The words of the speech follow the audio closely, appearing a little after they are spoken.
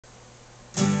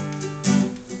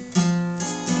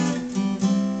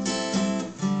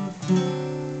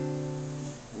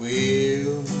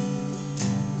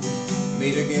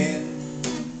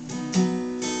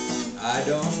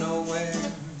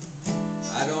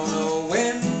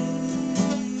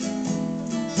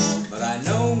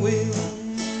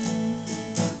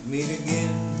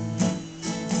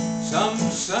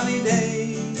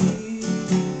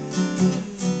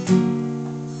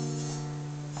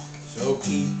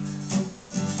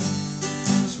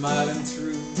smiling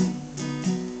through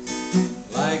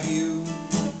like you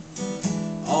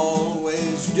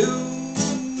always do,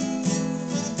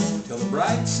 till the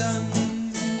bright sun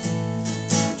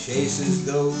chases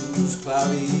those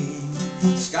cloudy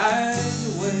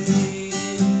skies away.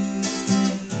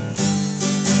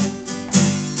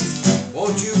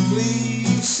 Won't you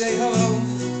please say hello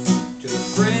to the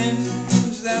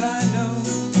friends that I know?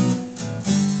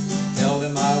 Tell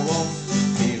them I won't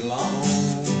be long.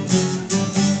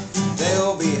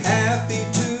 They'll be happy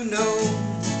to know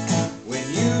when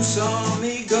you saw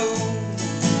me go,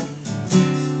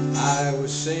 I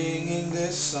was singing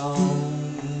this song.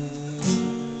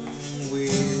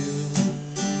 We'll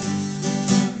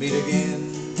meet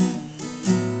again.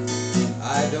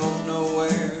 I don't know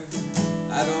where,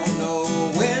 I don't know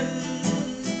when,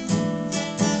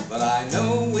 but I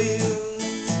know we'll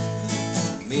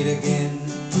meet again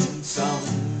some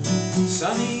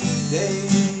sunny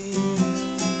day.